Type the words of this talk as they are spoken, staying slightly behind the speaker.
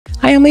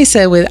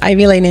Lisa with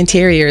Ivy Lane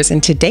Interiors,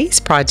 and today's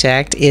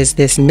project is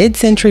this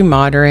mid-century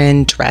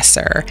modern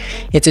dresser.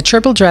 It's a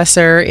triple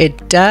dresser.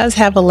 It does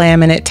have a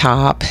laminate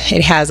top.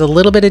 It has a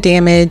little bit of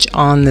damage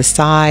on the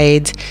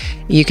sides.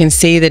 You can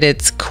see that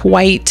it's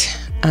quite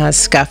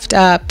scuffed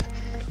up.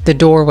 The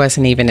door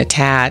wasn't even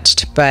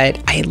attached, but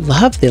I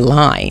love the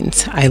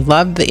lines. I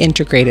love the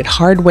integrated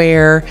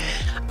hardware.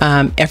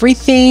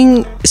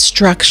 Everything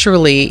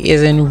structurally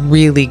is in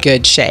really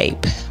good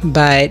shape,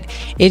 but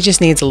it just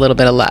needs a little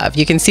bit of love.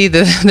 You can see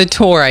the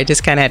door, I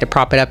just kind of had to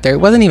prop it up there. It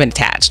wasn't even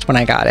attached when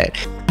I got it.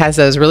 It has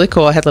those really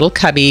cool, it has little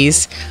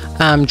cubbies,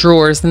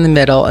 drawers in the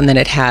middle, and then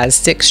it has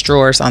 6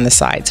 drawers on the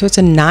side. So it's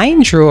a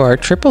 9-drawer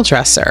triple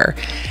dresser.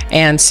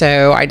 And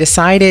so I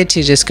decided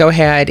to just go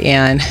ahead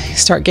and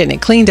start getting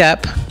it cleaned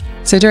up.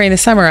 So during the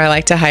summer, I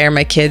like to hire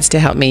my kids to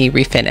help me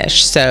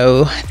refinish.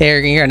 So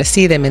you're going to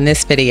see them in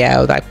this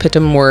video. I put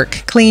them to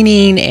work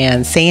cleaning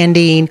and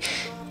sanding,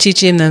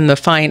 teaching them the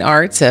fine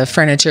arts of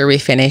furniture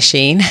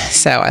refinishing.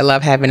 So I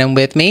love having them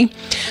with me.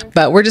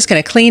 But we're just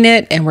going to clean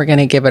it and we're going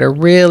to give it a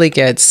really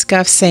good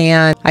scuff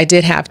sand. I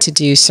did have to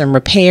do some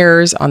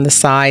repairs on the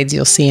sides.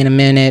 You'll see in a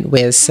minute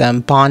with some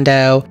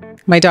Bondo.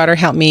 My daughter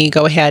helped me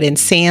go ahead and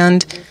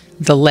sand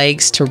the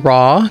legs to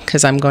raw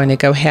because I'm going to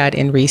go ahead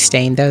and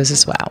restain those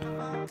as well.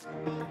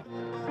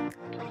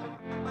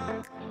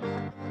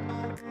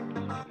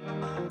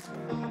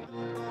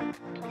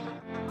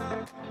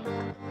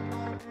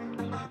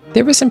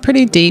 There were some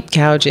pretty deep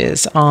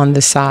gouges on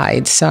the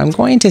sides, so I'm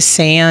going to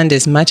sand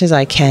as much as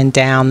I can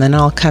down, then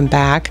I'll come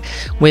back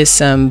with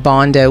some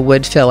Bondo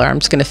wood filler. I'm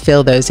just going to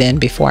fill those in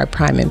before I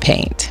prime and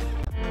paint.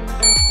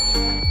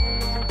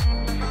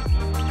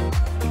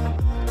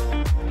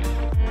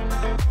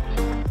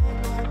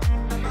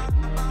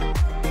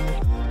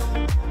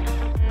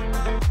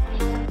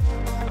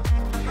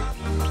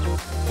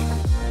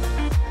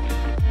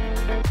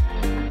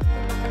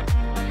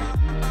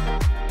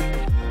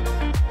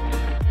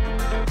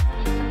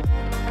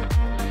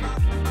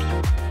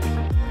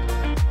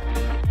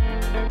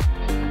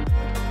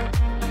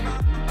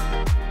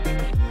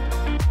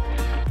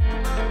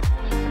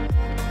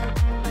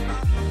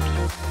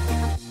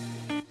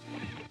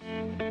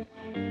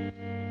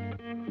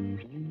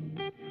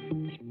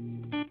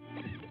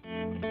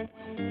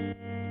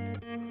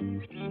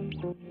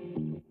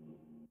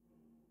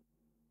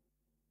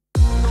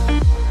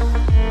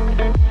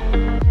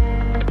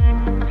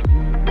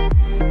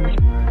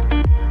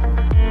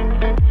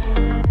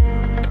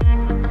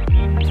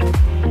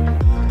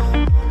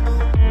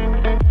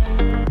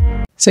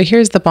 So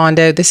here's the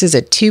Bondo. This is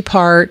a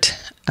 2-part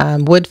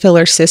wood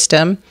filler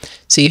system.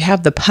 So you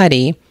have the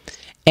putty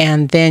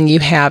and then you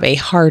have a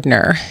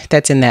hardener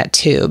that's in that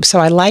tube. So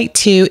I like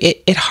to,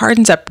 it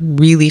hardens up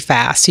really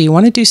fast. So you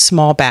want to do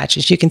small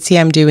batches. You can see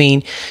I'm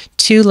doing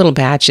 2 little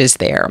batches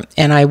there,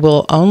 and I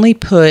will only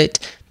put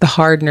the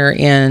hardener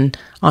in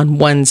on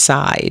one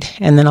side,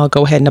 and then I'll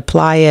go ahead and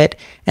apply it,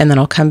 and then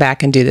I'll come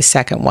back and do the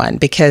second one,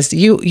 because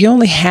you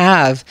only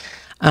have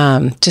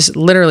just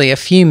literally a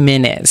few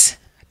minutes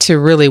to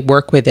really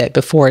work with it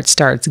before it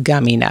starts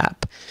gumming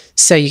up.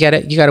 So you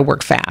gotta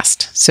work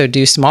fast. So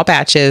do small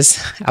batches,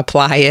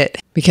 apply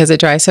it. Because it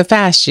dries so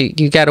fast,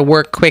 you gotta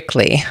work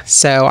quickly.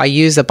 So I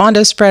use a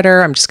Bondo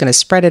spreader. I'm just gonna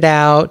spread it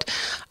out.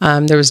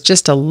 There was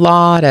just a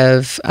lot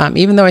of,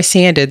 even though I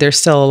sanded, there's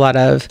still a lot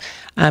of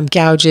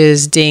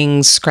gouges,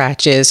 dings,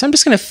 scratches. So I'm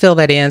just gonna fill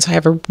that in so I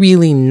have a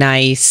really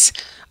nice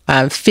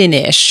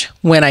finish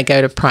when I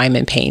go to prime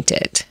and paint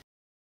it.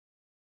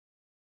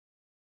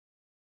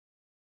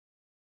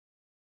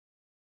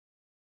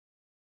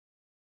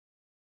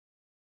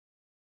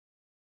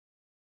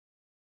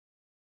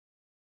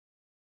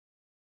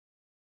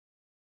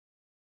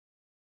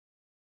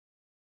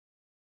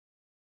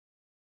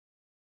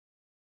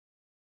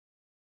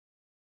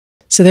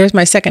 So there's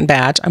my second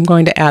batch. I'm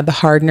going to add the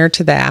hardener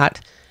to that,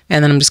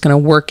 and then I'm just going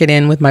to work it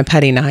in with my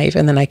putty knife,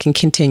 and then I can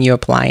continue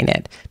applying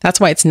it. That's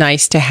why it's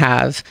nice to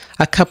have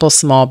a couple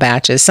small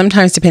batches.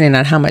 Sometimes, depending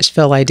on how much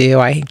fill I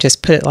do, I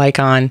just put it like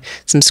on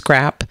some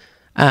scrap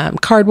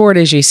cardboard,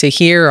 as you see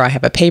here, or I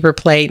have a paper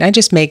plate, and I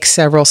just make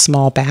several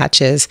small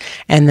batches,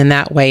 and then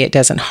that way it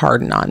doesn't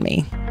harden on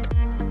me.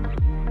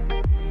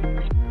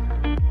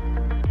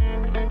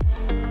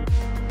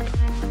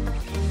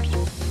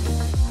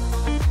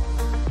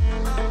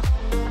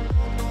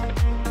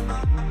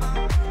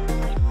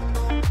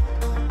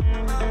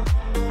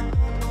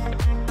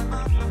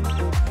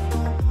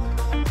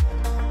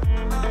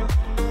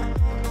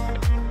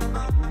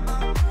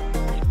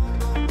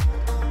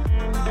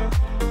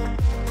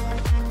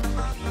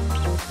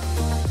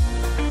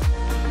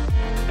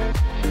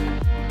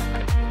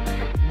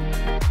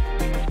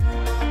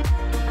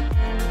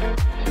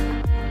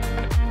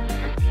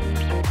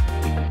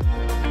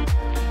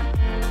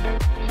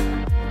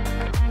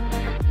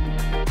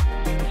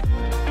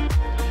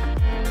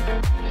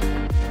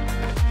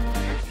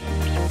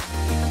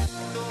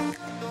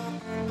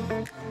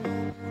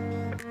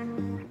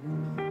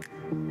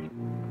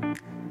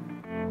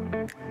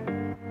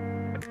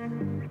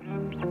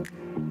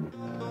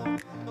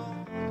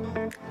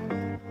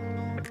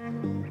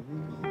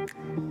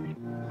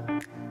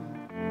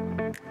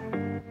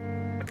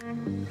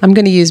 I'm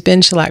going to use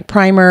Ben Shellac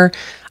primer.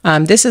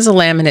 This is a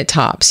laminate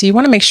top, so you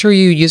want to make sure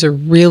you use a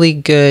really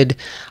good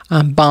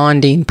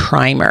bonding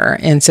primer.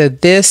 And so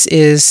this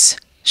is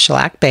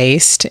shellac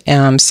based,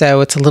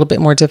 so it's a little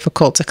bit more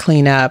difficult to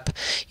clean up.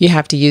 You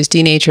have to use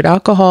denatured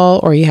alcohol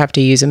or you have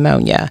to use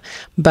ammonia,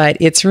 but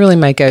it's really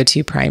my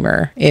go-to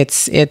primer.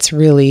 It's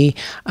really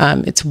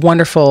it's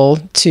wonderful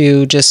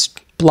to just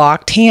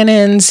block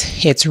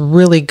tannins. It's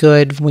really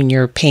good when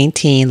you're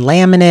painting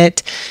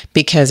laminate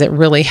because it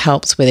really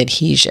helps with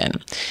adhesion.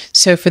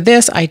 So for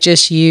this, I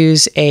just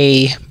use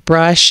a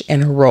brush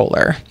and a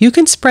roller. You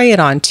can spray it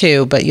on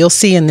too, but you'll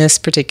see in this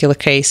particular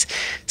case,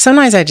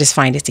 sometimes I just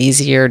find it's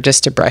easier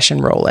just to brush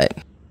and roll it.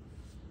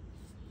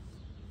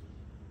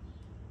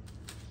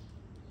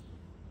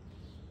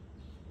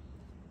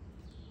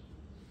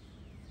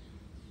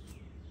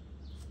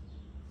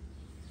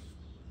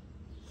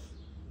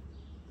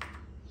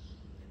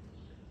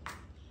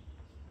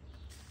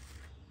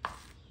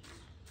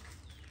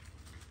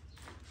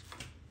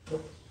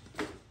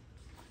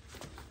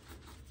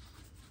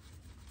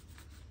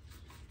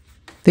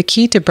 The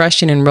key to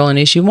brushing and rolling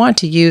is you want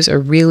to use a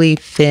really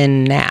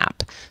thin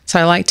nap.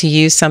 So I like to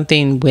use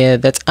something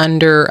that's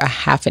under a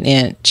 1/2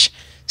 inch.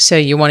 So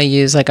you want to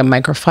use like a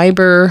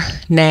microfiber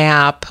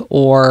nap,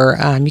 or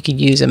you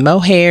could use a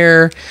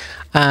mohair,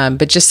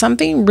 but just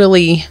something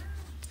really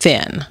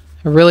thin.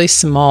 A really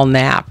small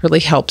nap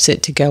really helps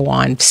it to go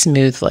on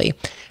smoothly.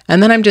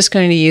 And then I'm just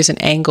going to use an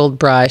angled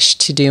brush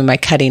to do my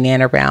cutting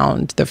in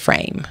around the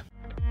frame.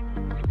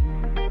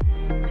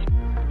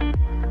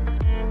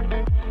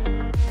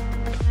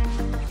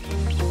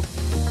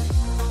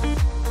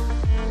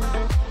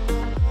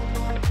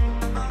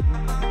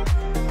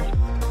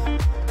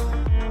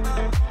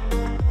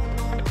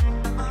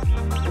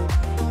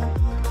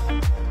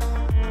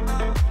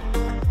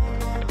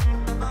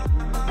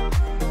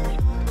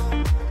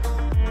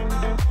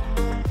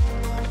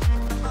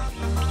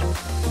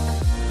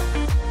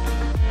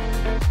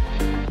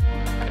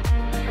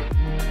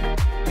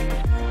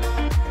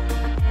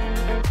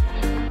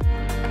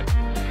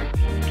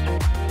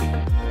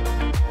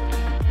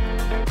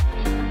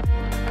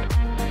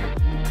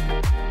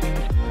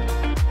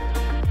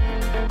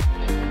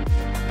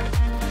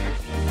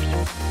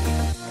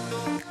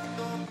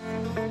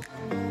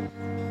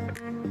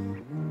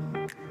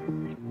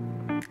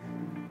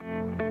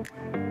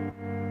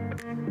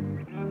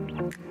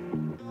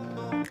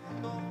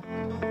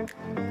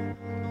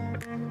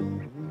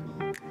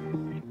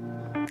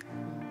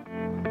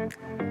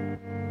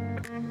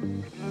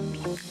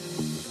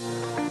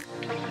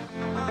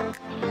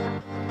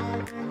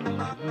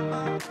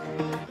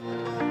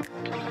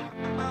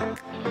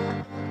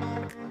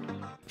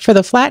 For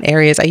the flat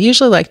areas, I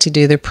usually like to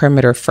do the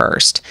perimeter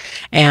first,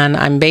 and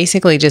I'm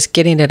basically just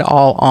getting it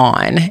all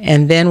on.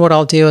 And then what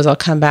I'll do is I'll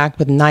come back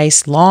with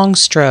nice long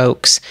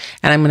strokes,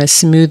 and I'm going to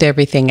smooth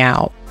everything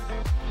out.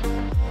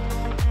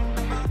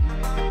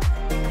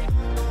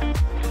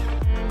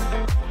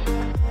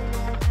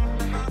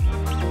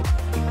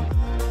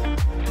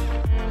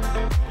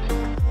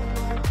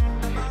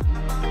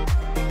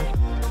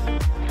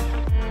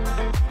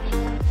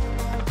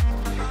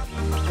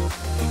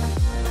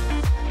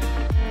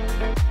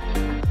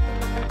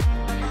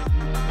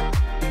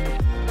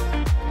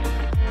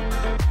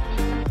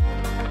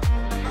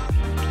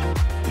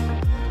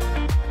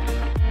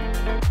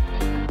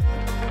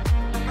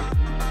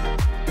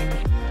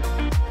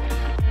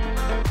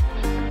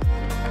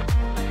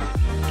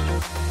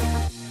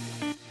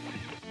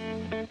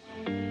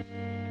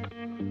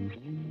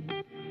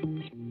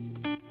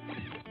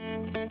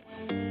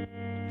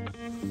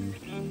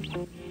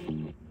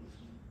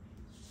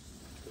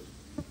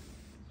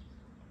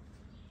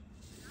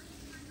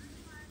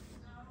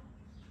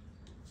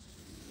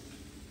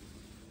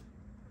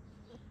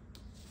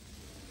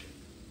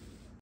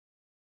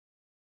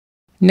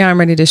 Now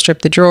I'm ready to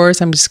strip the drawers.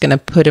 I'm just going to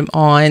put them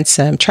on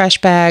some trash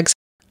bags.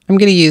 I'm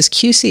going to use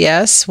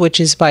QCS, which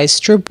is by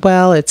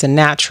Stripwell. It's a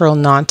natural,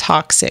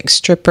 non-toxic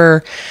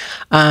stripper.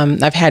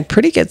 I've had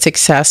pretty good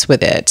success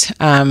with it.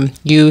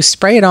 You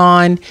spray it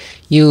on,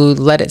 you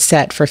let it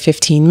set for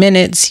 15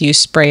 minutes, you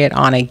spray it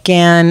on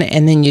again,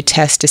 and then you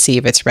test to see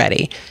if it's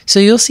ready.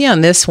 So you'll see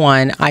on this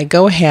one, I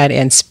go ahead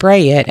and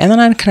spray it, and then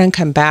I'm going to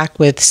come back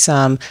with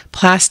some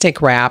plastic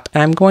wrap,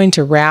 and I'm going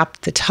to wrap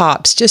the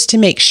tops just to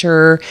make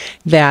sure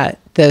that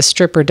the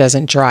stripper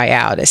doesn't dry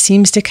out. It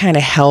seems to kind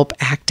of help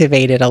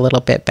activate it a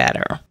little bit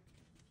better.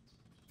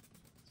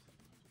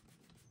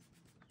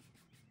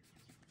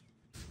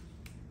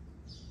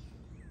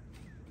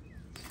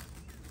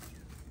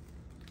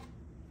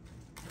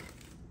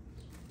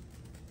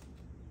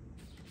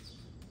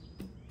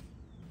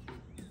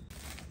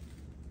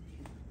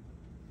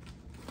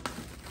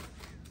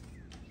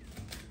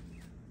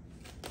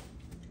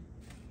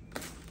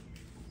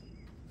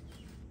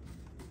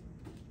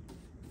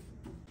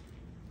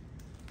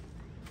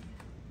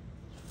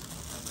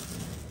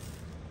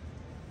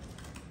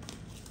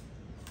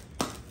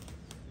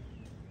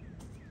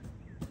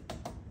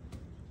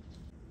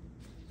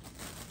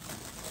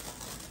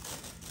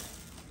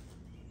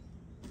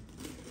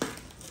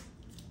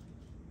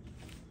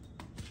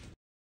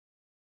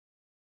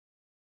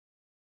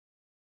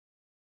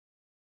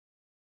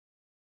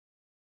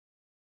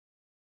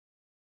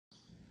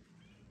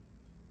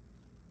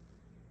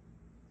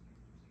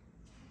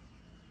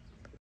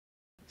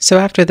 So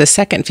after the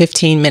second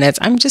 15 minutes,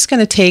 I'm just going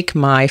to take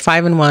my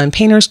 5-in-1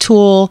 painter's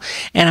tool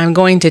and I'm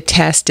going to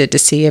test it to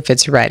see if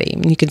it's ready.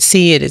 You can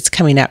see it's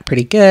coming up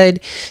pretty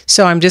good.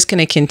 So I'm just going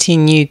to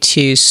continue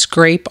to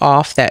scrape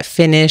off that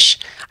finish.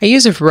 I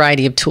use a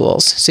variety of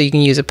tools. So you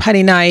can use a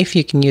putty knife,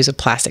 you can use a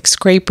plastic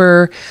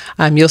scraper.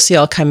 You'll see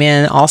I'll come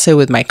in also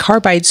with my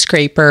carbide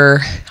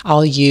scraper.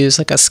 I'll use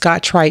like a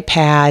Scotch-Brite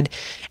pad.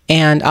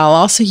 And I'll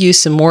also use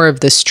some more of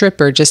the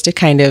stripper just to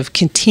kind of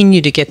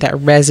continue to get that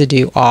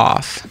residue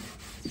off.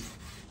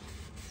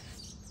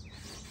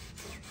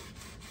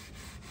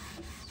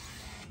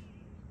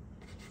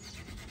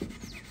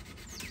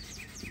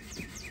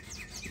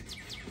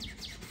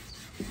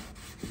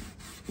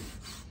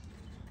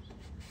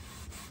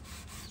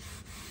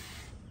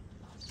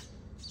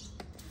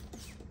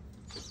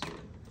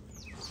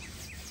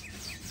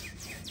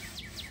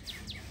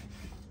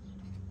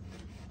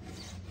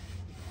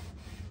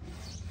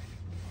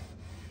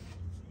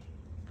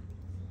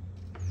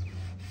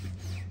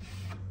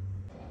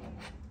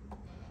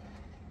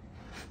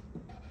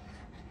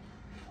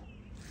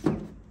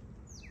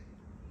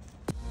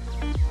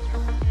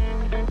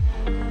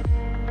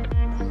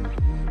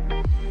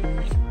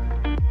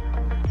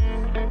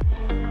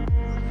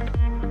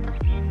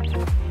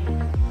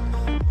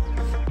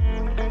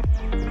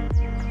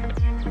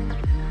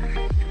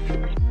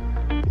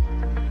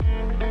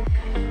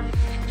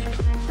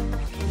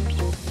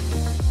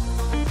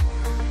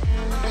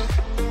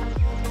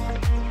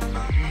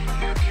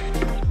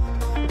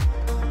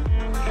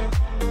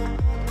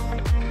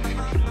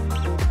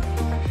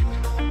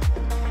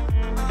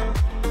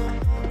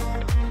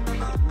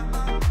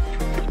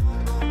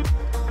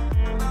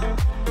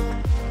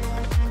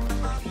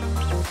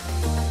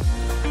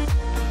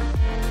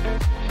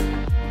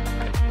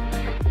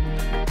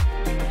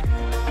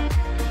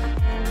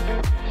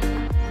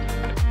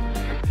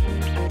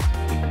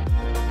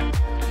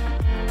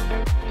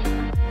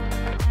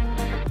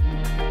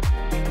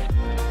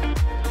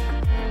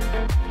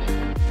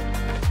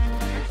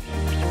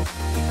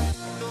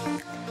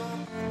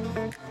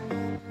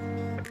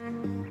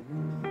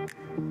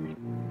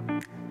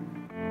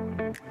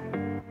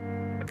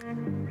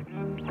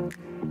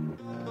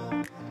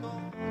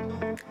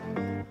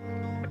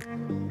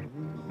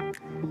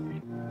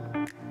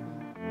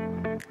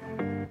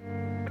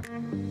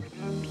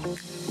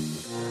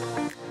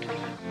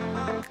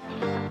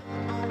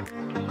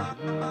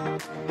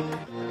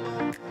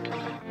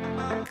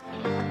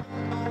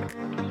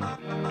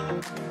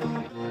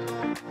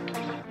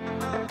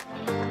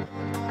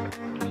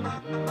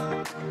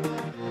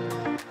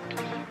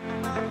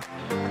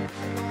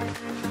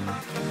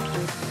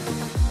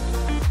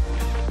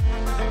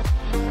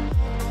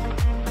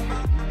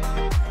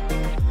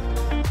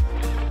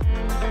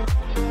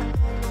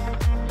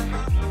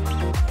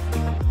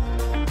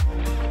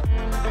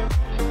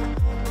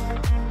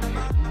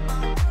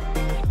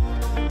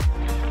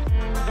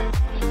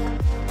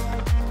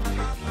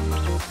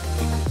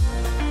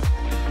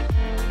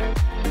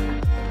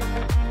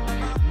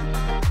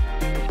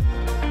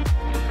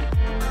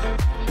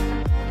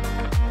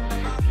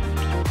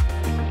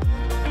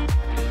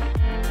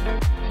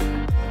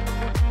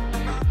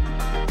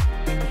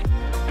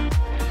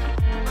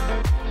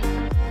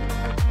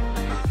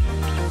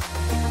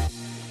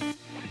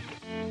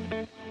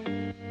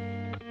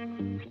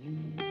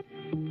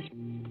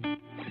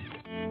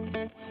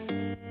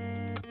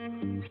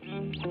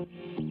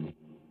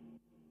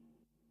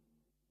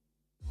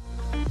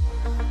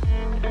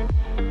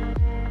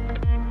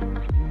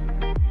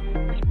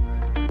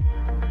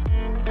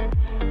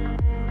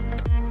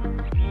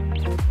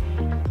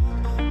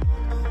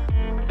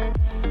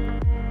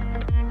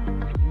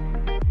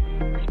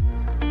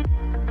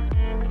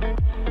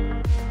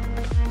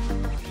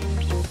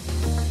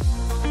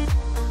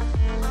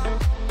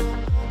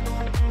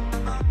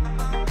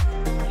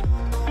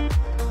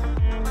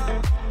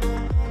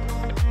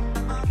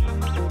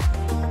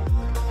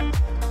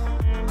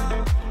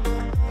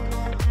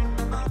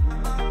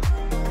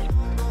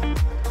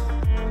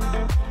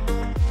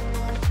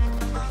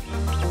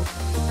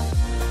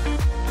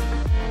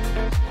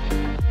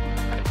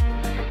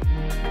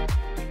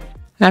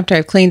 After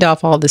I've cleaned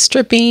off all the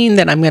stripping,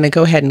 then I'm going to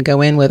go ahead and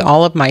go in with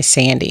all of my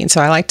sanding.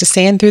 So I like to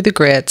sand through the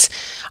grits.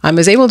 I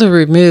was able to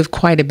remove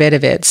quite a bit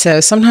of it.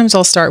 So sometimes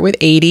I'll start with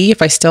 80 if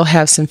I still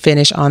have some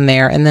finish on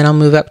there, and then I'll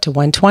move up to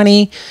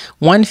 120,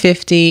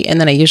 150,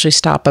 and then I usually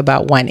stop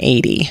about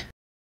 180.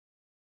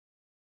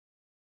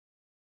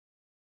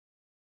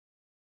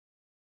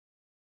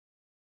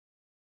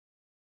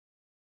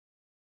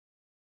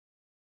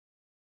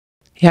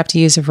 You have to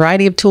use a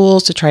variety of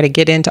tools to try to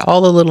get into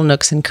all the little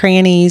nooks and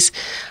crannies.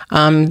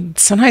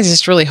 Sometimes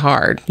it's really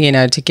hard,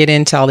 to get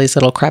into all these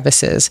little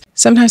crevices.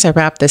 Sometimes I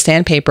wrap the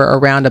sandpaper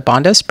around a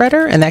Bondo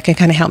spreader, and that can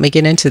kind of help me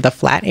get into the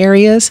flat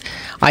areas.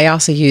 I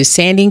also use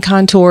sanding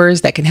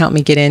contours that can help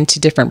me get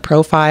into different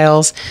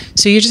profiles.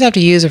 So you just have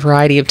to use a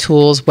variety of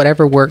tools,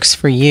 whatever works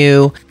for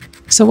you.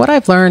 So what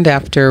I've learned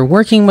after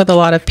working with a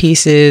lot of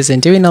pieces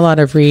and doing a lot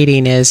of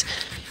reading is,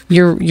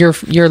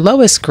 your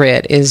lowest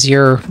grit is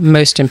your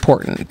most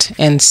important.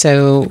 And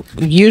so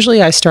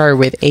usually I start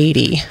with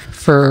 80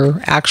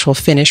 for actual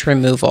finish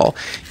removal.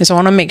 And so I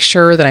want to make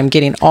sure that I'm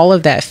getting all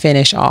of that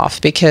finish off,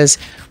 because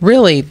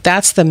really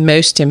that's the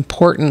most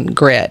important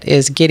grit,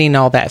 is getting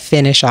all that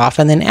finish off.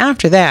 And then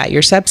after that,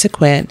 your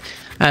subsequent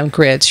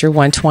grits, your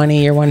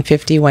 120, your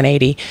 150,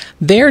 180,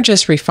 they're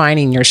just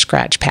refining your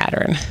scratch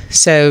pattern.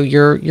 So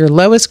your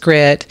lowest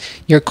grit,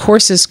 your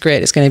coarsest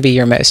grit is going to be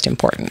your most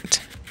important.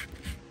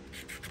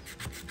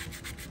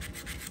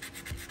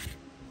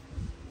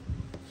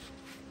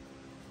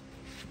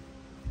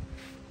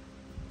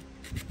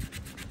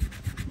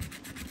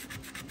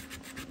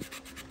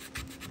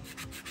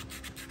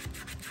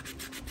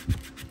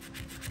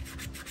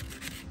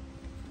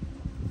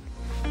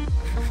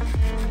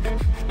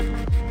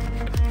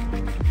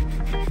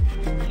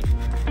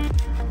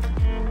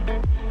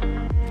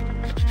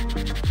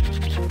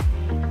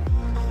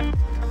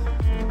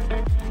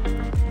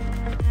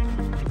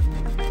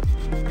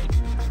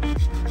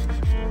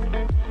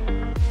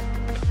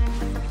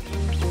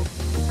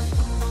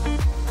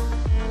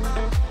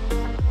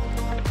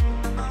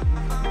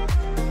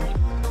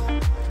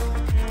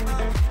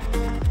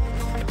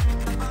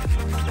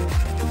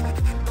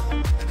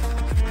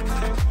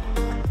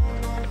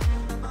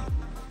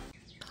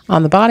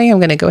 On the body, I'm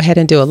going to go ahead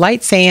and do a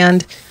light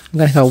sand. I'm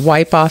going to go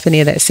wipe off any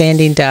of that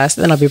sanding dust,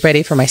 then I'll be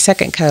ready for my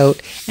second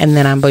coat, and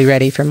then I'll be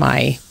ready for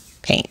my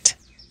paint.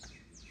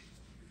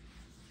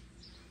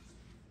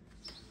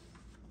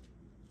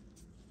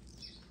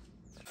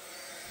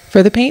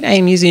 For the paint, I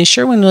am using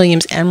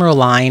Sherwin-Williams Emerald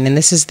line, and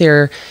this is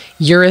their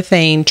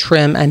urethane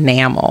trim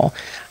enamel.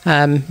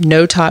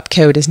 No top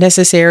coat is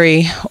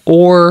necessary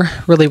or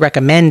really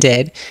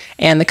recommended,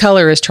 and the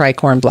color is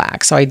Tricorn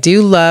Black. So I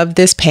do love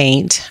this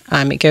paint.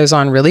 It goes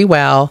on really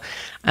well.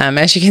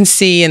 As you can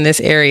see in this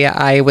area,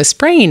 I was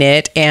spraying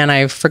it and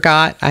I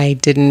forgot I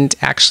didn't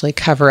actually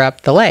cover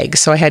up the legs.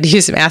 So I had to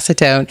use some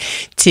acetone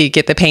to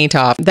get the paint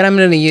off. Then I'm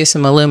going to use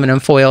some aluminum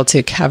foil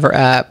to cover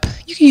up.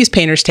 You can use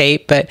painter's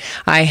tape, but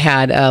I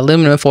had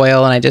aluminum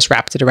foil and I just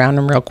wrapped it around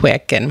them real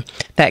quick, and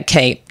that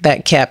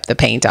kept the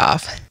paint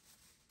off.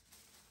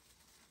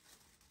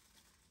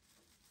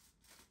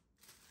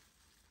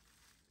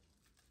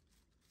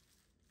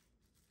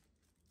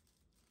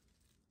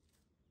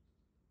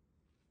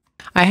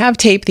 I have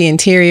taped the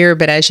interior,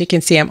 but as you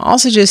can see, I'm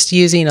also just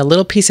using a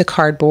little piece of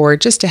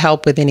cardboard just to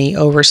help with any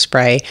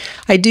overspray.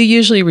 I do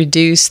usually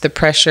reduce the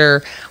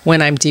pressure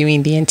when I'm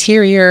doing the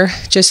interior,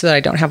 just so that I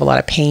don't have a lot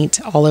of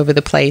paint all over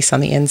the place on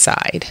the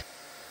inside.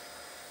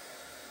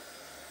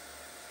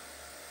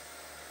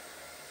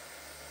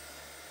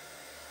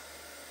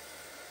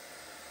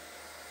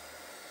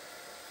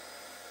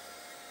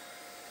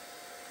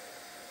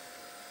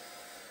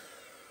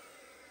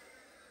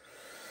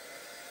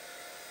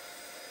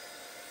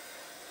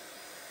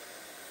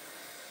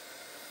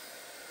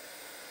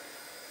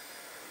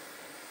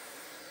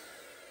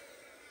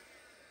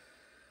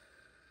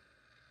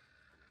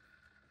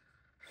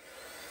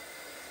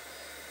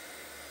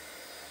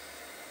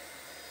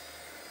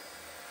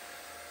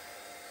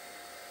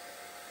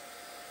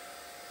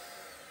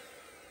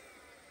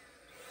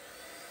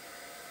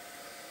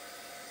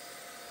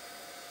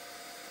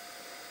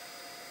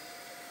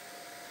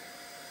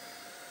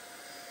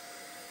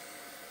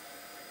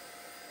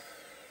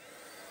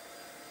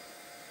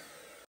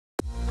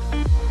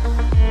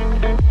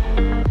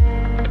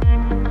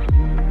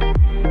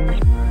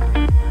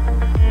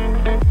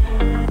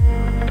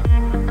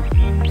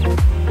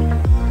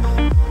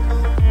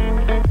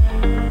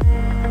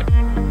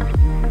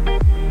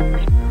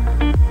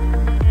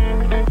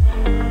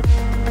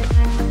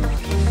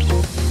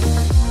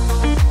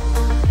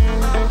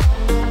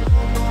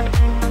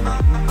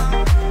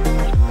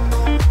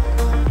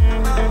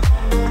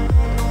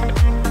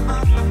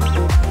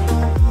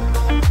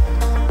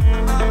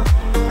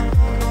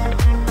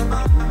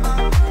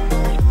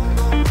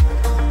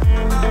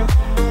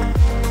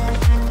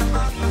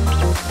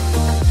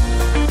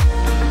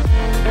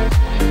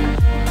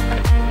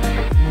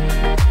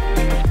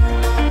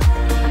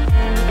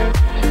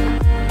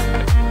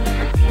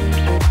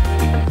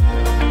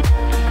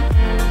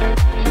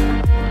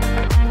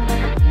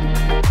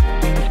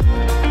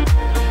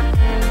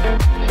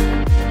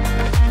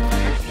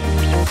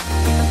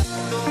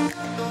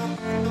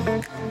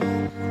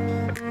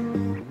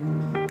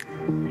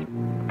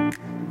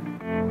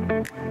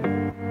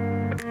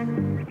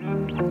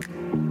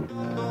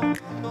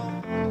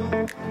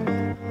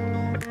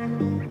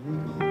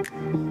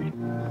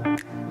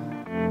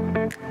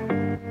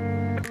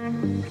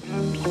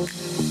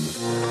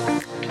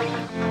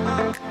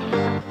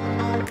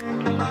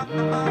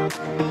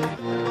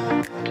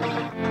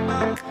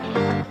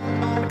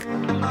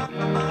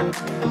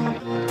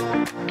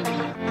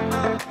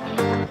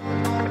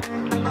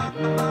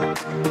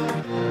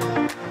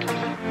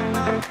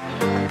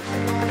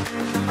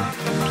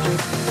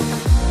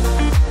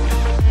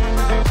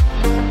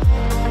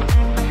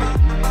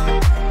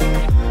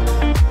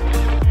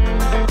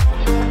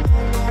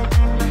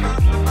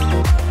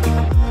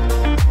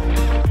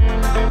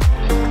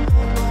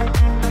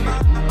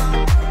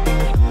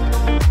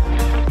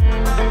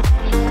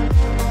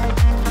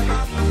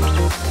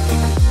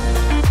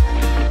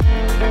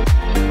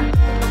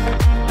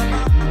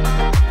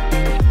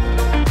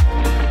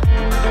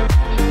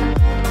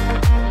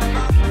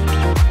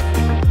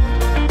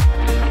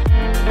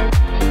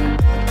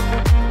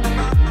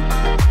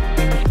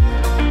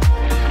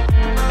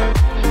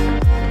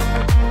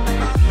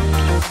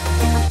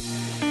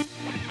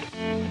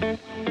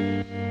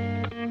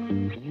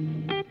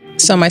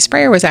 So my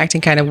sprayer was acting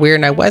kind of weird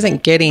and I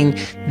wasn't getting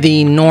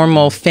the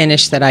normal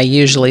finish that I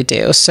usually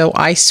do. So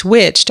I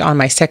switched on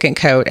my second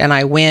coat and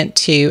I went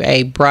to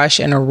a brush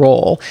and a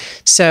roll.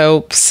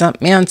 So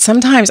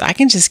sometimes I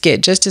can just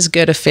get just as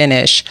good a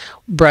finish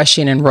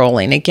brushing and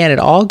rolling. Again, it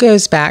all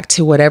goes back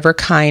to whatever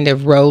kind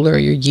of roller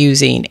you're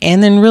using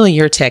and then really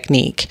your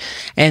technique.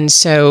 And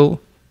so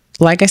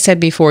like I said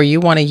before, you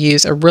want to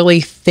use a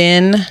really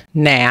thin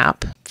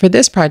nap. For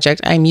this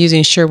project, I'm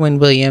using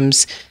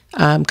Sherwin-Williams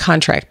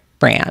contract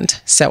brand.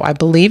 So I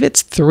believe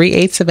it's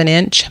 3/8 of an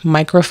inch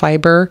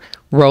microfiber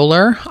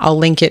roller. I'll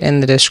link it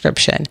in the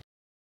description.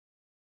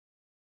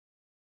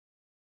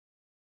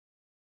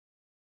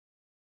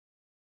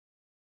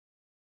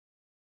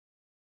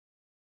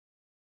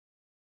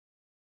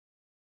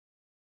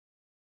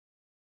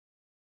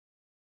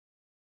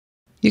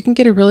 You can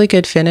get a really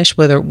good finish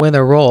with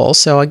a roll.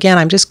 So again,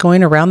 I'm just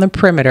going around the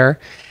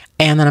perimeter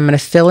and then I'm going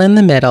to fill in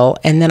the middle,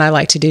 and then I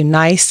like to do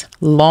nice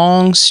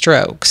long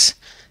strokes.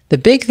 The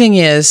big thing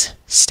is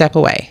step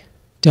away.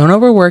 Don't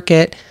overwork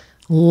it.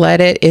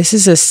 This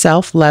is a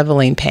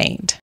self-leveling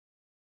paint.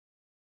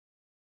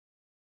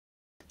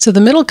 So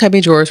the middle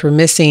cubby drawers were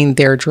missing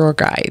their drawer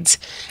guides,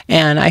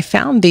 and I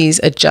found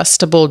these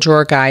adjustable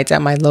drawer guides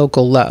at my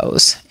local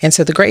Lowe's. And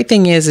so the great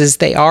thing is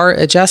they are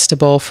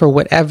adjustable for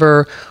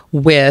whatever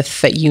width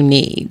that you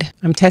need.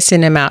 I'm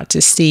testing them out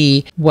to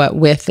see what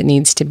width it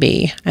needs to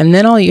be. And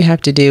then all you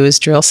have to do is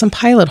drill some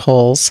pilot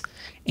holes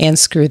and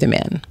screw them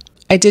in.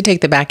 I did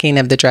take the backing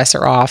of the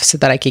dresser off so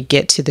that I could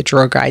get to the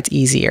drawer guides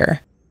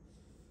easier.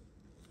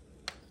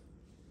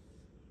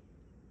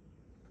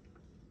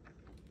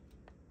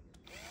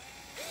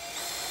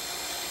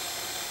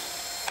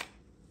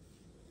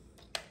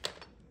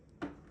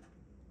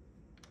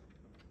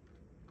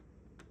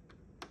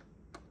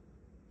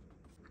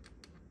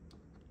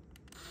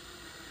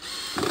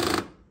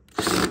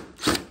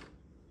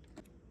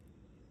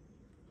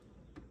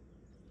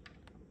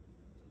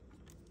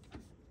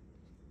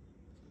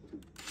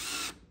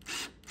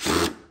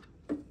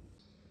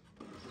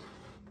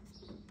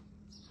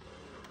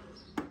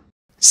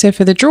 So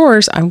for the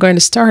drawers, I'm going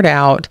to start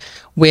out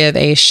with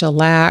a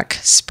shellac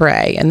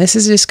spray, and this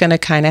is just going to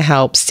kind of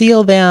help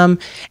seal them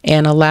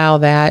and allow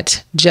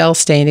that gel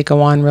stain to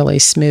go on really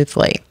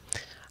smoothly.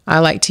 I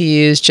like to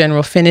use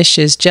General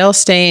Finishes gel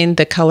stain.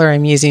 The color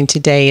I'm using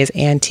today is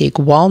Antique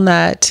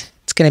Walnut.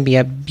 It's going to be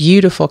a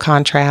beautiful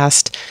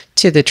contrast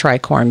to the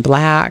Tricorn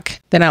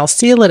Black. Then I'll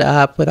seal it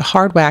up with a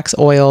hard wax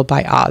oil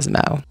by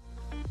Osmo.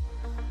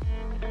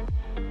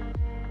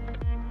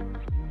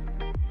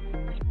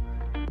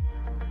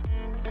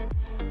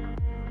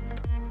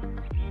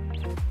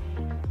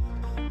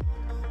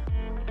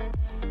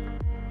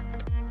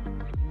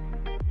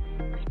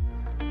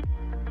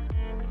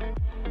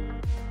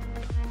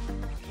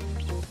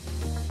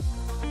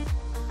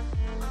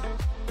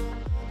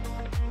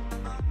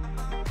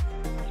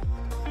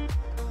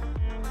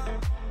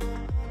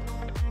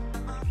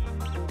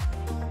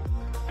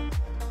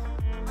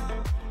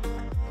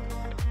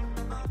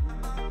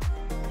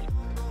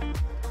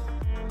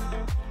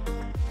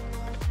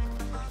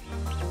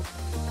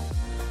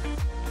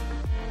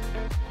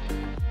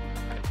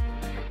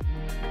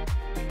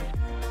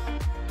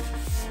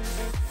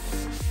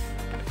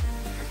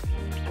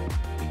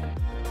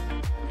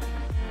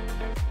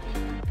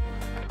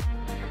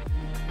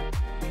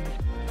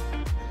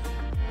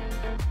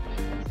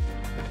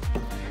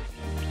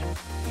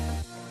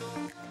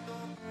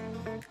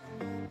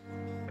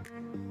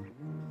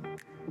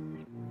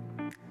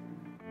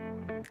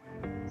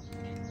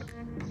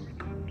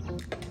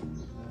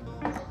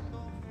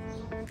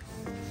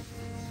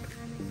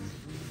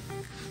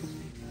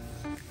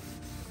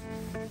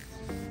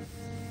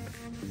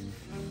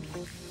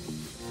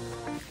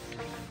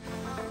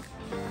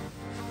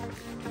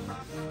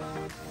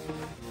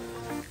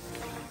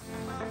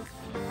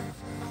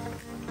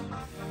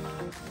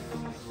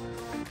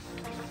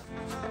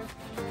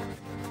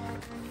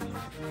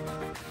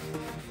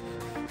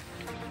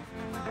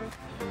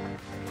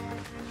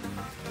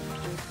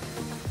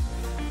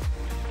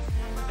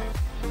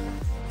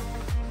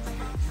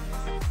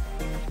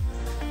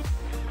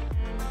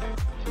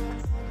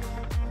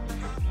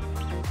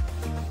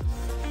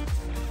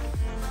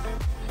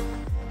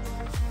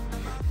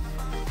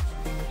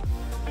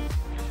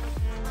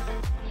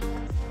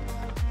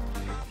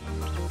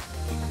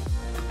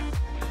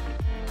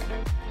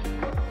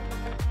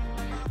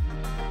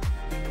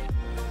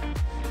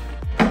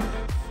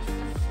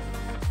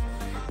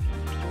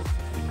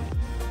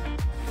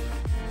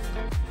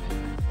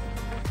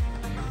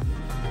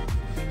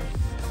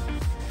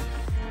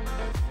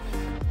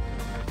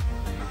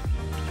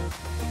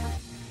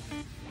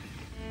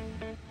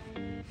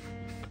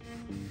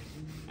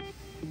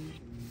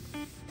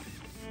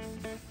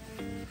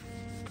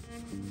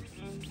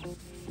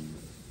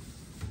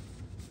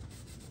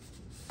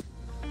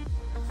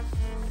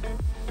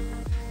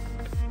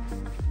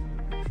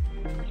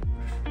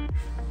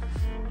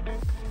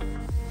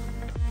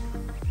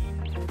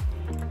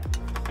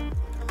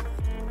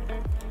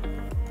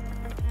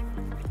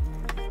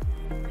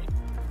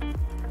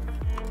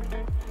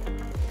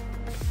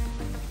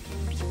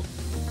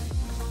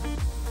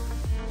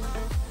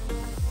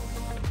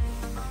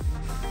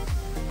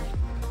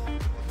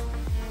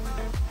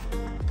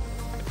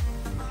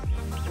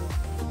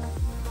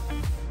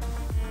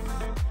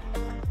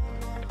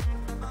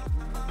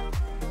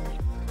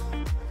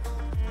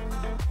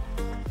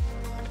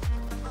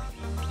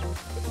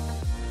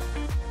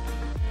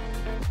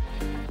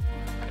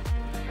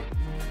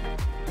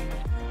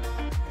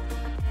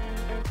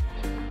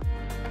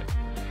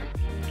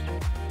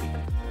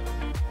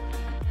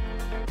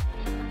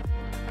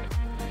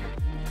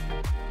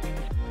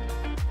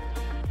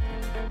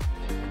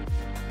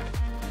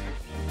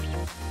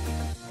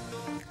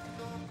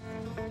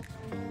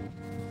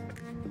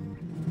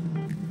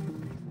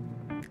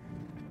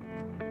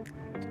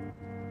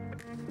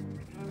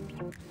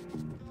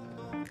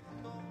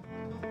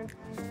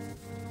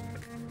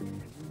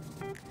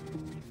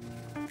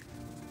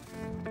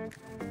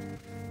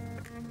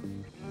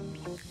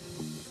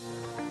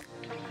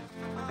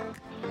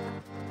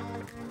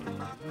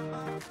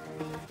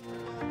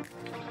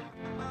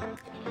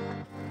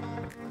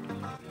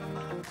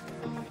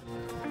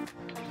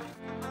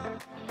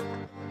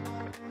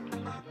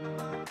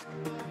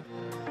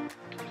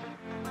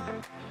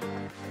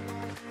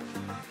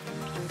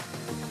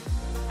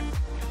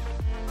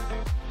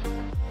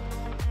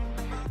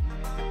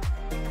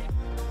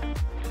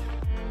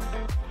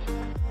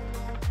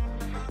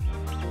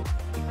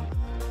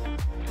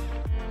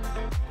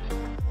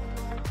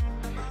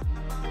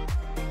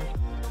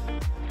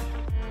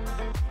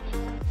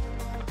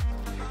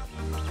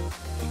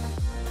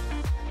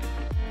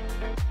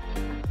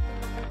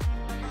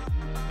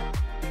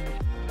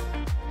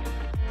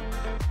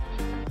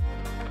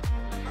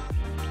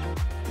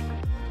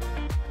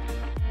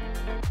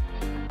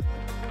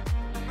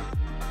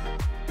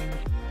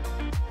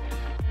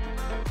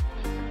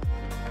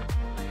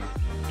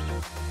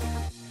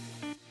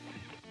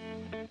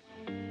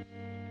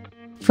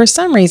 For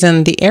some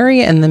reason, the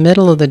area in the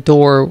middle of the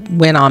door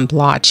went on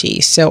blotchy,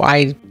 so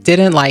I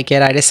didn't like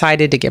it. I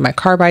decided to get my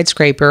carbide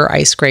scraper.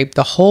 I scraped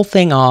the whole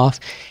thing off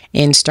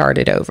and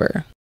started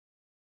over.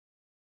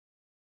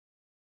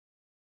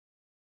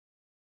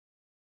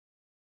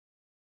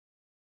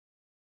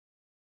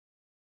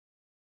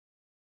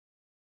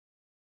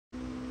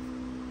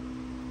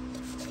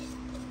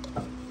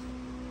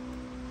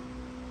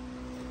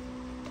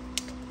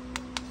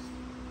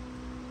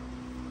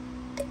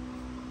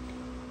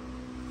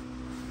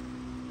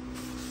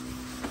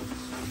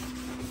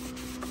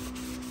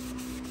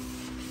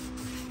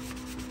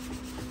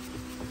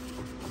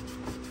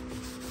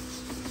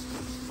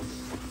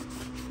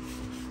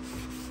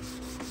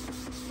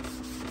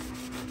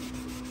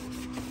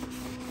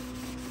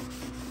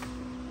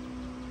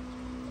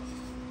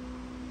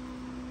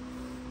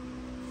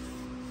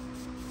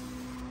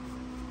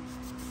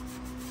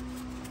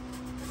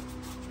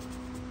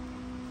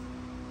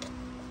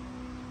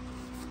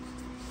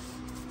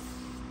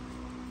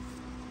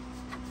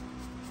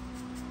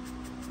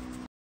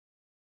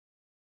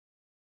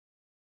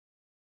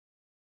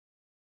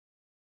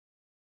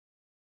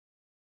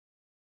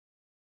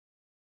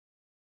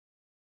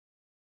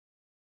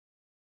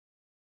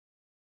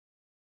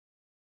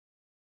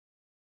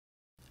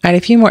 I had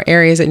a few more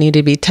areas that need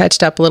to be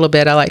touched up a little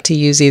bit. I like to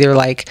use either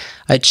like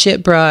a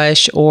chip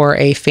brush or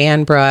a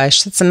fan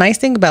brush. That's a nice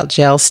thing about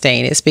gel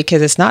stain is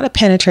because it's not a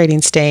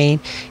penetrating stain.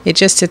 It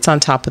just sits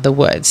on top of the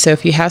wood. So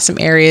if you have some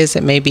areas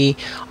that maybe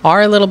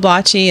are a little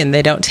blotchy and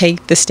they don't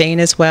take the stain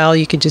as well,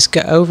 you can just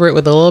go over it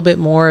with a little bit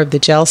more of the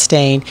gel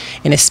stain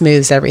and it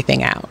smooths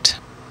everything out.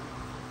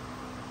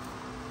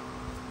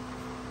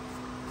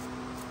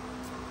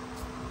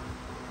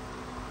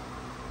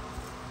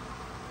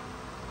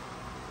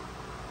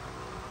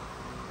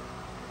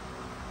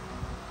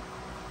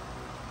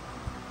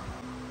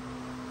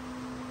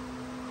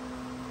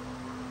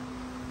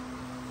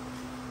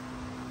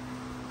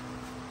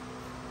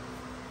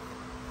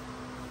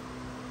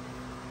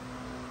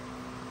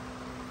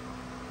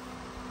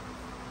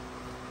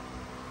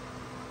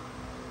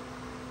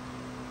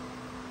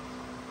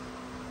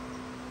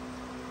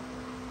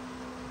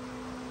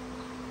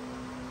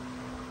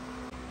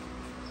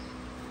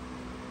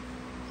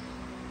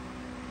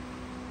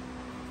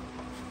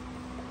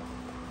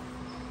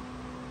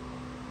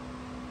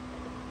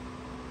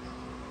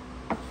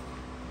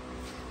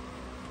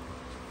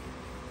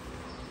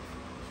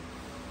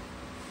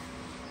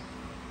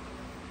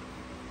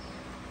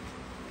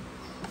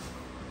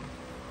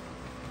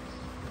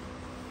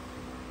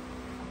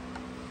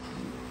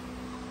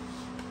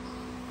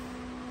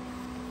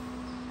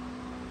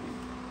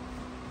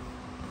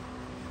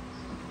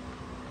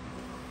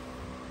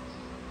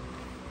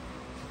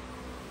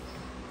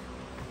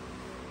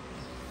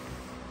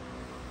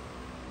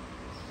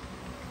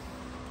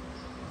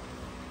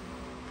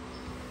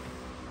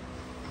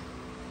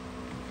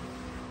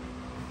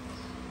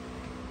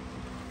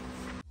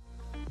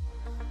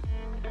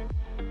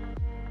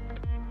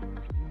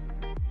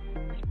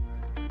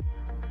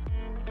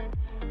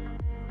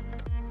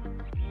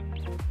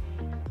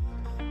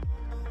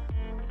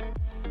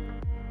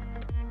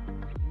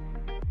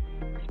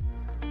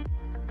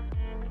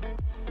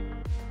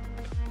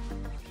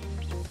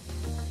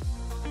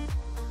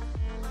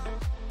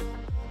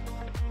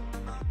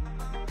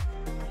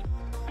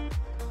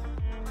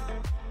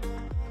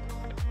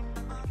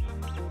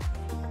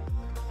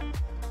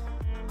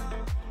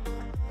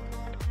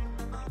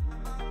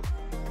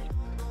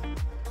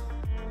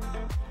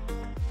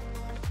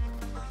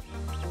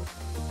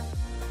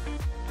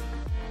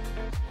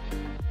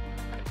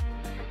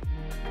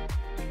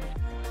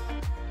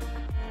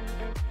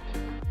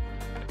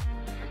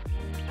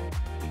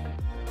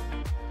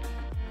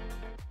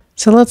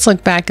 So let's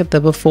look back at the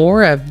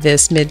before of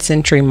this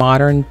mid-century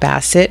modern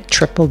Bassett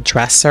triple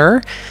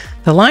dresser.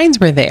 The lines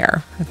were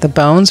there, the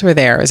bones were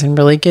there. It was in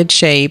really good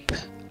shape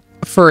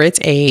for its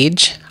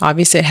age.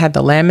 Obviously it had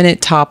the laminate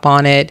top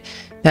on it.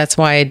 That's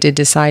why I did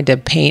decide to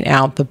paint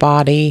out the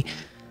body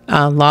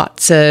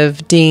Lots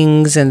of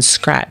dings and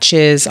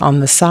scratches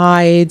on the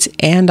sides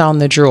and on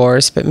the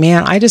drawers. But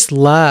man, I just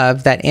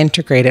love that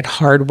integrated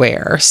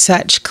hardware.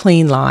 Such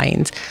clean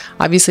lines.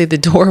 Obviously, the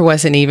door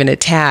wasn't even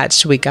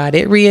attached. We got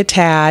it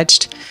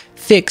reattached,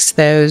 fixed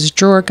those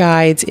drawer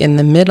guides in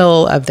the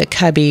middle of the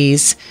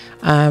cubbies.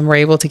 We're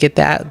able to get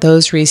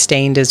those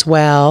restained as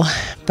well.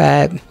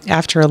 But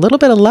after a little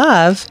bit of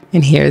love,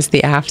 and here's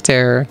the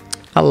after.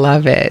 I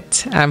love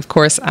it. Of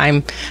course,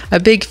 I'm a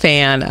big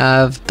fan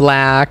of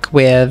black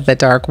with the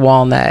dark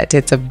walnut.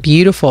 It's a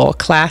beautiful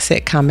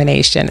classic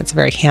combination. It's a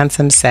very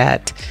handsome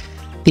set.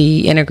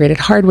 The integrated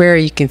hardware,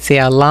 you can see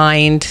I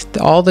lined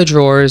all the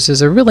drawers.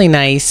 There's a really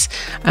nice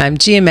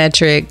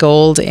geometric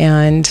gold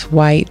and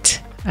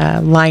white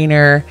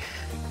liner.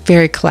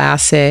 Very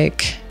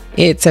classic.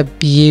 It's a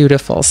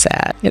beautiful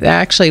set. It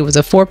actually was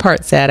a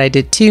 4-part set. I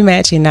did 2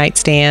 matching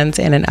nightstands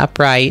and an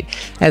upright,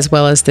 as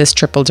well as this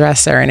triple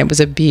dresser, and it was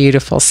a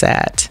beautiful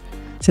set.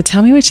 So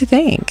tell me what you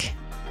think.